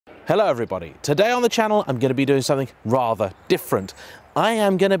Hello everybody, today on the channel I'm going to be doing something rather different. I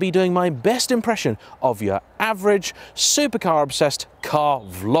am going to be doing my best impression of your average supercar obsessed car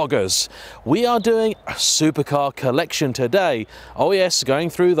vloggers. We are doing a supercar collection today. Oh yes, going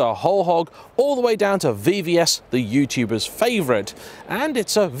through the whole hog all the way down to VVS, the YouTuber's favourite. And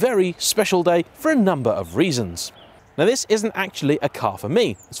it's a very special day for a number of reasons. Now this isn't actually a car for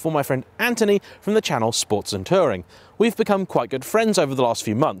me, it's for my friend Antony from the channel Sports and Touring. We've become quite good friends over the last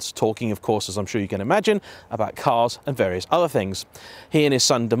few months, talking of course, as I'm sure you can imagine, about cars and various other things. He and his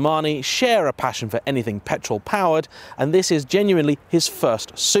son Damani share a passion for anything petrol powered, and this is genuinely his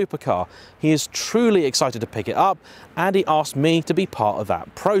first supercar. He is truly excited to pick it up, and he asked me to be part of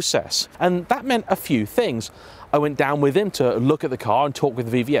that process. And that meant a few things. I went down with him to look at the car and talk with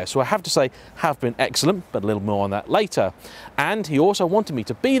the VVS, who I have to say have been excellent, but a little more on that later. And he also wanted me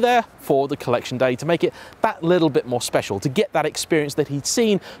to be there for the collection day to make it that little bit more special, to get that experience that he'd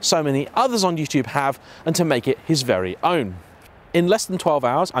seen so many others on YouTube have, and to make it his very own. In less than 12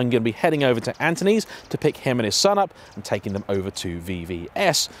 hours, I'm going to be heading over to Antony's to pick him and his son up and taking them over to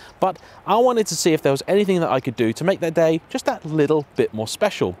VVS. But I wanted to see if there was anything that I could do to make that day just that little bit more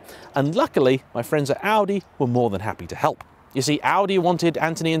special. And luckily, my friends at Audi were more than happy to help. You see, Audi wanted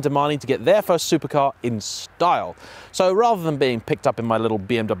Antony and Damani to get their first supercar in style. So rather than being picked up in my little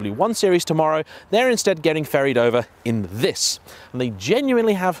BMW 1 Series tomorrow, they're instead getting ferried over in this. And they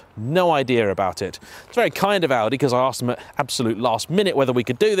genuinely have no idea about it. It's very kind of Audi because I asked them at absolute last minute whether we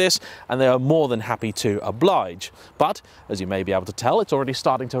could do this, and they are more than happy to oblige. But, as you may be able to tell, it's already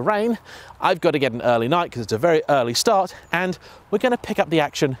starting to rain. I've got to get an early night because it's a very early start, and we're going to pick up the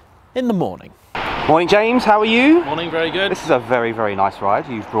action in the morning. Morning James, how are you? Morning, very good. This is a very, very nice ride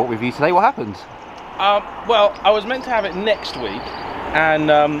you've brought with you today. What happened? Well, I was meant to have it next week, and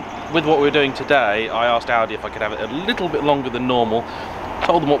with what we were doing today, I asked Audi if I could have it a little bit longer than normal.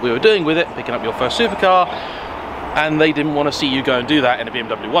 Told them what we were doing with it, picking up your first supercar, and they didn't want to see you go and do that in a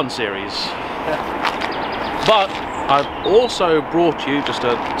BMW 1 Series. But I've also brought you just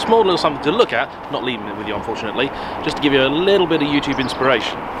a small little something to look at, not leaving it with you unfortunately, just to give you a little bit of YouTube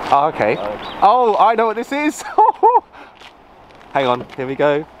inspiration. Oh, okay. Oh, I know what this is. Hang on, here we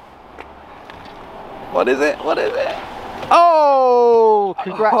go. What is it? What is it? Oh,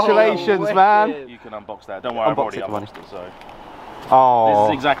 congratulations, man. You can unbox that. Don't worry, I've already unboxed it, so. Oh.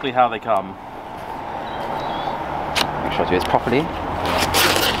 This is exactly how they come. Make sure I do this properly.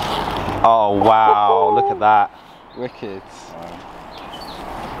 Oh, wow, look at that. Wicked.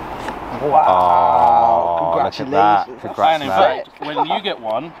 Wow. Congratulations. Look at that. Congrats, and in fact, when you get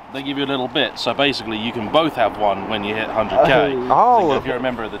one, they give you a little bit. So basically, you can both have one when you hit 100k. Oh. So if you're a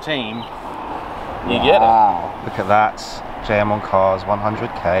member of the team, you get it. Look at that. JayEmm on cars,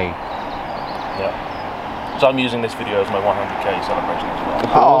 100k. Yeah. So I'm using this video as my 100k celebration as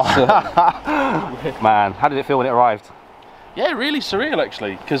well. Oh. Man, how did it feel when it arrived? Yeah, really surreal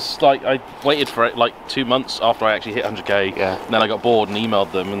actually, because like I waited for it like 2 months after I actually hit 100k. Yeah. And then I got bored and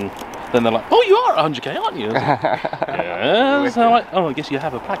emailed them, and then they're like, "Oh, you are 100k, aren't you?" Yeah. So I'm like, "Oh, I guess you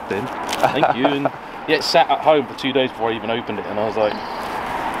have a plaque then. Thank you." And yeah, it sat at home for 2 days before I even opened it, and I was like,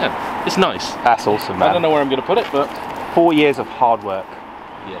 "Yeah, it's nice." That's awesome, man. I don't know where I'm going to put it, but 4 years of hard work.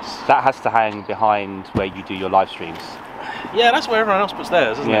 yes, That has to hang behind where you do your live streams. yeah, that's where everyone else puts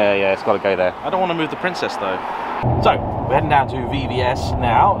theirs, isn't it? Yeah, it's got to go there. I don't want to move the princess though. So we're heading down to VVS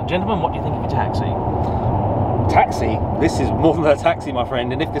now, gentlemen. What do you think of a taxi? Taxi? This is more than a taxi, my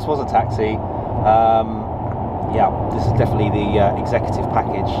friend. And if this was a taxi, yeah, this is definitely the executive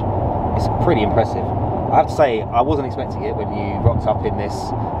package. It's pretty impressive. I have to say, I wasn't expecting it when you rocked up in this.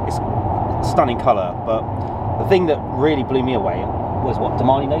 It's stunning colour, but the thing that really blew me away was what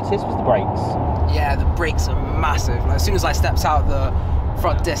Damani noticed was the brakes. Yeah, the brakes are massive. Like, as soon as I stepped out, the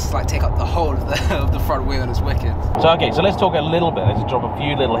front discs like take up the whole of the front wheel, and it's wicked. So okay, so let's talk a little bit. Let's drop a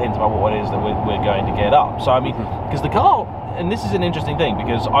few little hints about what it is that we're going to get up. So I mean, because the car, and this is an interesting thing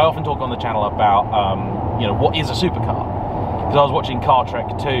because I often talk on the channel about you know, what is a supercar. Because I was watching Car Trek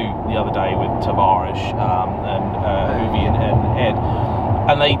 2 the other day with Tavares and Hoovy and Ed,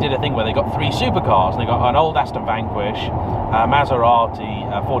 and they did a thing where they got 3 supercars, and they got an old Aston Vanquish, a Maserati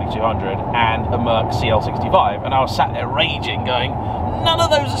 4200, and a Merc CL65, and I was sat there raging, going, none of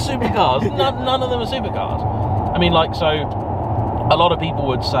those are supercars. None of them are supercars. I mean, like, so a lot of people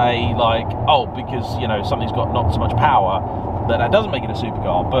would say, like, oh, because, you know, something's got not so much power, that doesn't make it a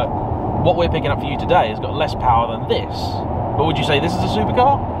supercar. But what we're picking up for you today has got less power than this. But would you say this is a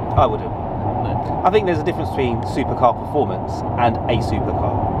supercar? I wouldn't. I think there's a difference between supercar performance and a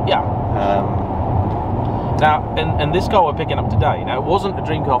supercar. Yeah. Now, and this car we're picking up today, now it wasn't a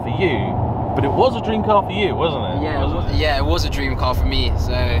dream car for you, but it was a dream car for you, wasn't it? Yeah, it was a dream car for me.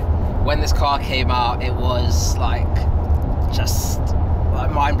 So when this car came out, it was like just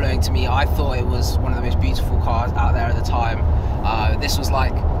like mind-blowing to me. I thought it was one of the most beautiful cars out there at the time. This was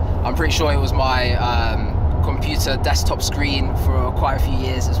like, I'm pretty sure it was my computer desktop screen for quite a few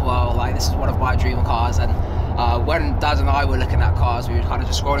years as well. Like, this is one of my dream cars. And when Dad and I were looking at cars, we were kind of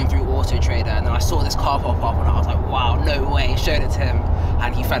just scrolling through Auto Trader, and then I saw this car pop up and I was like, wow, no way. Showed it to him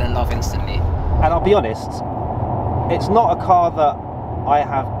and he fell in love instantly. And I'll be honest, it's not a car that I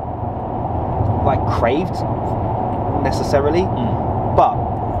have like craved necessarily, but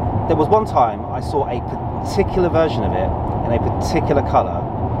there was one time I saw a particular version of it in a particular colour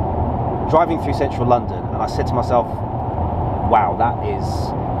driving through central London, and I said to myself, wow, that is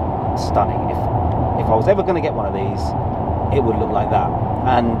stunning. If I was ever going to get one of these, it would look like that.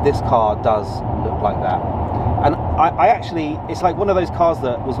 And this car does look like that. And I actually, it's like one of those cars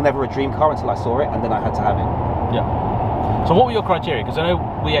that was never a dream car until I saw it, and then I had to have it. Yeah. So what were your criteria? Because I know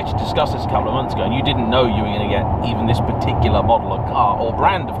we actually discussed this a couple of months ago, and you didn't know you were going to get even this particular model of car or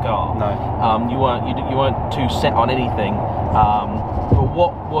brand of car. No. You weren't too set on anything. But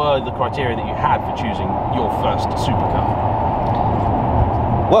what were the criteria that you had for choosing your first supercar?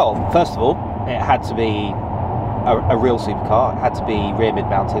 Well, first of all, it had to be a real supercar. It had to be rear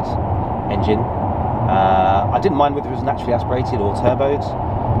mid-mounted engine. I didn't mind whether it was naturally aspirated or turboed.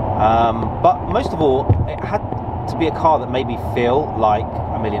 But most of all, it had to be a car that made me feel like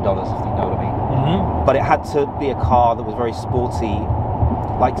 $1 million, if you know what I mean. But it had to be a car that was very sporty.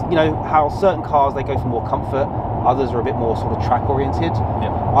 Like, you know how certain cars, they go for more comfort, others are a bit more sort of track oriented.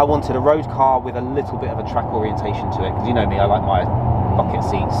 I wanted a road car with a little bit of a track orientation to it, because you know me, I like my bucket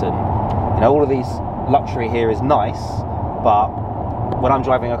seats, and you know, all of these luxury here is nice, but when I'm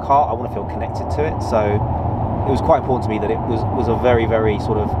driving a car, I want to feel connected to it. So it was quite important to me that it was a very, very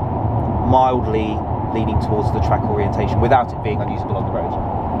sort of mildly leaning towards the track orientation without it being unusable on the road.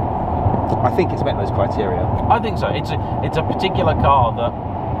 I think it's met those criteria. I think so. It's a particular car that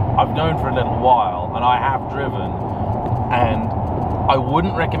I've known for a little while, and I have driven, and I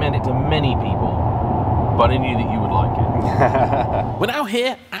wouldn't recommend it to many people, but I knew that you would like it. We're now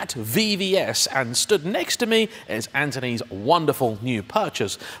here at VVS, and stood next to me is Antony's wonderful new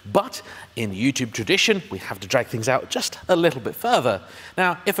purchase. But in YouTube tradition, we have to drag things out just a little bit further.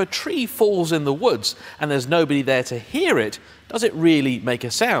 Now, if a tree falls in the woods and there's nobody there to hear it, does it really make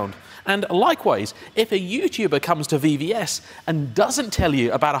a sound? And likewise, if a YouTuber comes to VVS and doesn't tell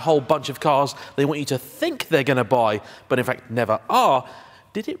you about a whole bunch of cars they want you to think they're going to buy, but in fact never are,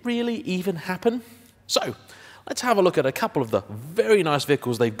 did it really even happen? So, let's have a look at a couple of the very nice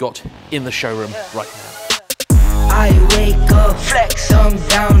vehicles they've got in the showroom right now. I wake up, flex, thumb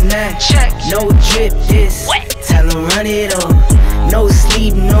down now, check, no drip this, wet. Tell them run it up, no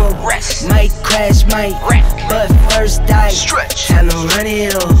sleep, no rest, might crash, might wreck, but first die, stretch, tell them run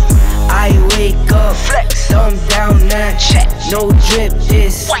it up. I wake up, flex, thumb down now, check, no drip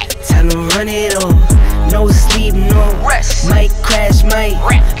this, wet. Tell them run it up, no sleep, no rest, might crash, might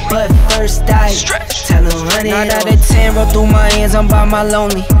wreck, but first die, stretch, tell them run it up. 9 out of 10, roll through my hands, I'm by my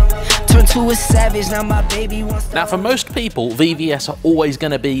lonely. Turn to a savage, now my baby wants to. Now, for most people, VVS are always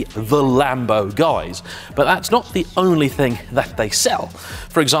going to be the Lambo guys, but that's not the only thing that they sell.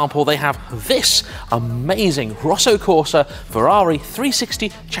 For example, they have this amazing Rosso Corsa Ferrari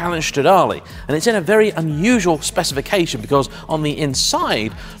 360 Challenge Stradale, and it's in a very unusual specification because on the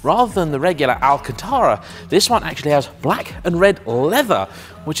inside, rather than the regular Alcantara, this one actually has black and red leather,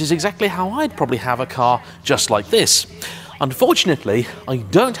 which is exactly how I'd probably have a car just like this. Unfortunately, I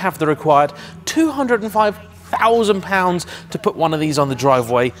don't have the required £205,000 to put one of these on the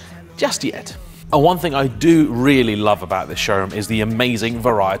driveway just yet. And one thing I do really love about this showroom is the amazing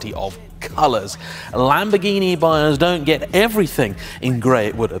variety of colours. Lamborghini buyers don't get everything in grey,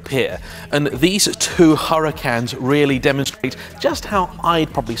 it would appear, and these two Huracans really demonstrate just how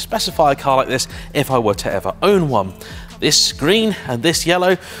I'd probably specify a car like this if I were to ever own one. This green and this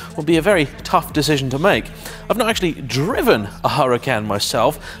yellow will be a very tough decision to make. I've not actually driven a Huracan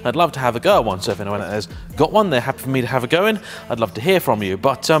myself. I'd love to have a go at one, so if anyone has got one, they're happy for me to have a go in, I'd love to hear from you.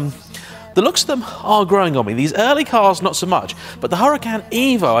 But the looks of them are growing on me. These early cars, not so much, but the Huracan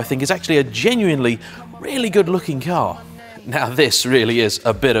Evo, I think, is actually a genuinely really good looking car. Now, this really is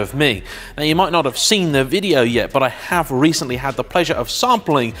a bit of me. Now, you might not have seen the video yet, but I have recently had the pleasure of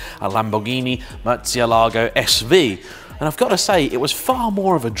sampling a Lamborghini Murcielago SV. And I've got to say, it was far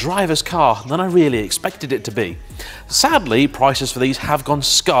more of a driver's car than I really expected it to be. Sadly, prices for these have gone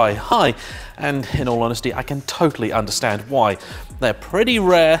sky high, and in all honesty, I can totally understand why. They're pretty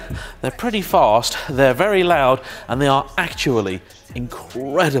rare, they're pretty fast, they're very loud, and they are actually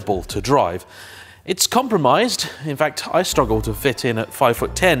incredible to drive. It's compromised. In fact, I struggle to fit in at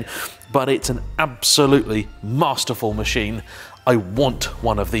 5'10", but it's an absolutely masterful machine. I want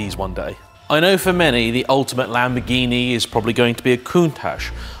one of these one day. I know for many, the ultimate Lamborghini is probably going to be a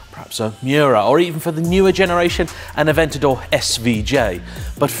Countach, perhaps a Miura, or even for the newer generation, an Aventador SVJ.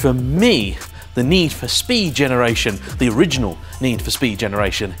 But for me, the Need for Speed generation, the original Need for Speed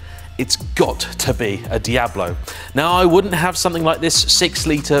generation, it's got to be a Diablo. Now, I wouldn't have something like this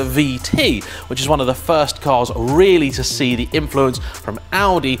 6-litre VT, which is one of the first cars really to see the influence from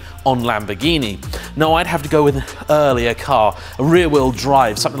Audi on Lamborghini. No, I'd have to go with an earlier car, a rear-wheel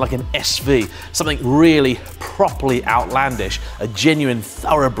drive, something like an SV, something really properly outlandish, a genuine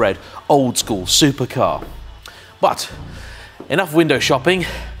thoroughbred old-school supercar. But enough window shopping.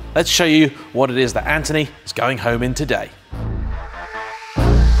 Let's show you what it is that Antony is going home in today.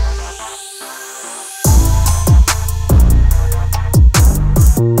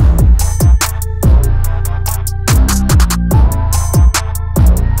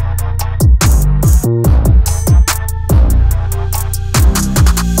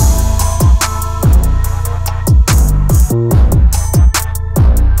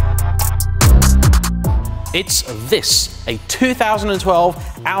 It's this, a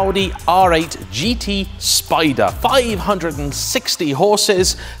 2012 Audi R8 GT Spider, 560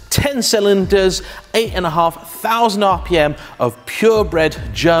 horses, 10 cylinders, 8,500 RPM of purebred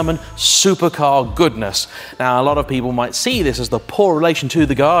German supercar goodness. Now, a lot of people might see this as the poor relation to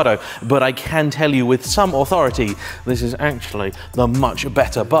the Gallardo, but I can tell you with some authority, this is actually the much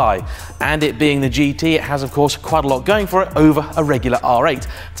better buy. And it being the GT, it has, of course, quite a lot going for it over a regular R8.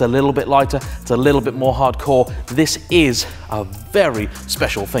 It's a little bit lighter, it's a little bit more hardcore. This is a very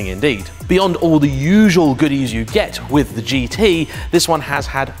special thing indeed. Beyond all the usual goodies you get with the GT, this one has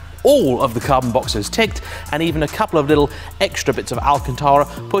had all of the carbon boxes ticked and even a couple of little extra bits of Alcantara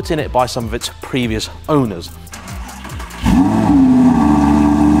put in it by some of its previous owners.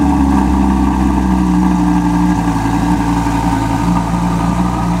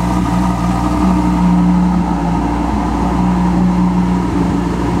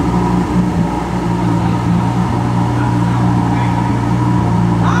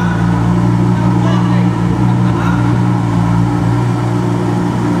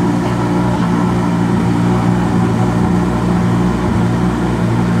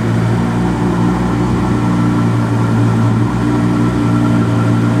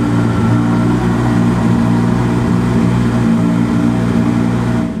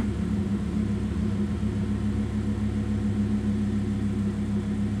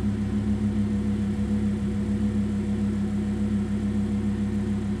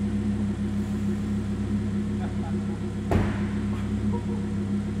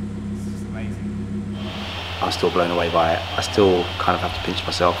 I'm still blown away by it. I still kind of have to pinch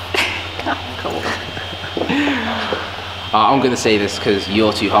myself. Come on. I'm going to say this because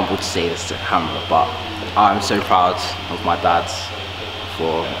you're too humble to say this to camera, but I'm so proud of my dad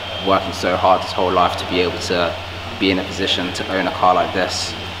for working so hard his whole life to be able to be in a position to own a car like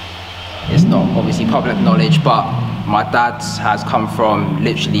this. It's not obviously public knowledge, but my dad has come from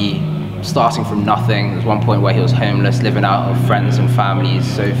literally starting from nothing. There was one point where he was homeless, living out of friends and family's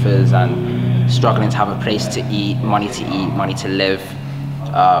sofas and struggling to have a place to eat, money to live.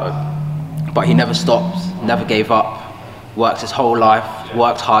 But he never stopped, never gave up, worked his whole life,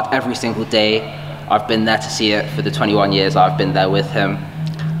 worked hard every single day. I've been there to see it for the 21 years I've been there with him.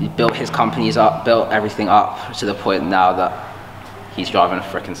 He built his companies up, built everything up to the point now that he's driving a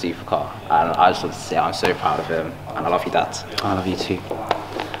freaking supercar. And I just want to say I'm so proud of him, and I love you, Dad. I love you too.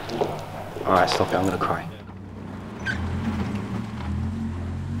 All right, stop it, I'm gonna cry.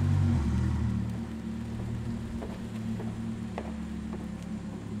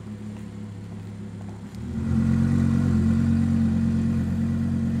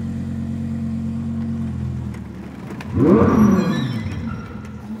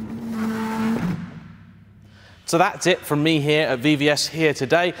 So that's it from me here at VVS here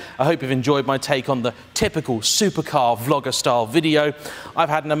today. I hope you've enjoyed my take on the typical supercar vlogger style video. I've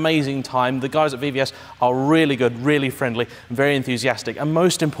had an amazing time. The guys at VVS are really good, really friendly, and very enthusiastic. And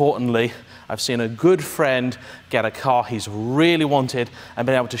most importantly, I've seen a good friend get a car he's really wanted and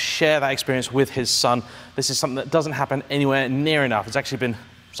been able to share that experience with his son. This is something that doesn't happen anywhere near enough. It's actually been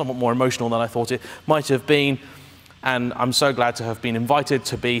somewhat more emotional than I thought it might have been. And I'm so glad to have been invited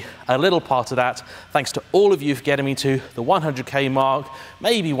to be a little part of that. Thanks to all of you for getting me to the 100K mark.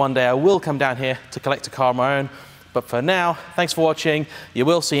 Maybe one day I will come down here to collect a car of my own. But for now, thanks for watching. You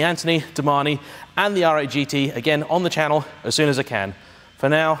will see Antony, Damani, and the R8 GT again on the channel as soon as I can. For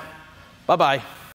now, bye-bye.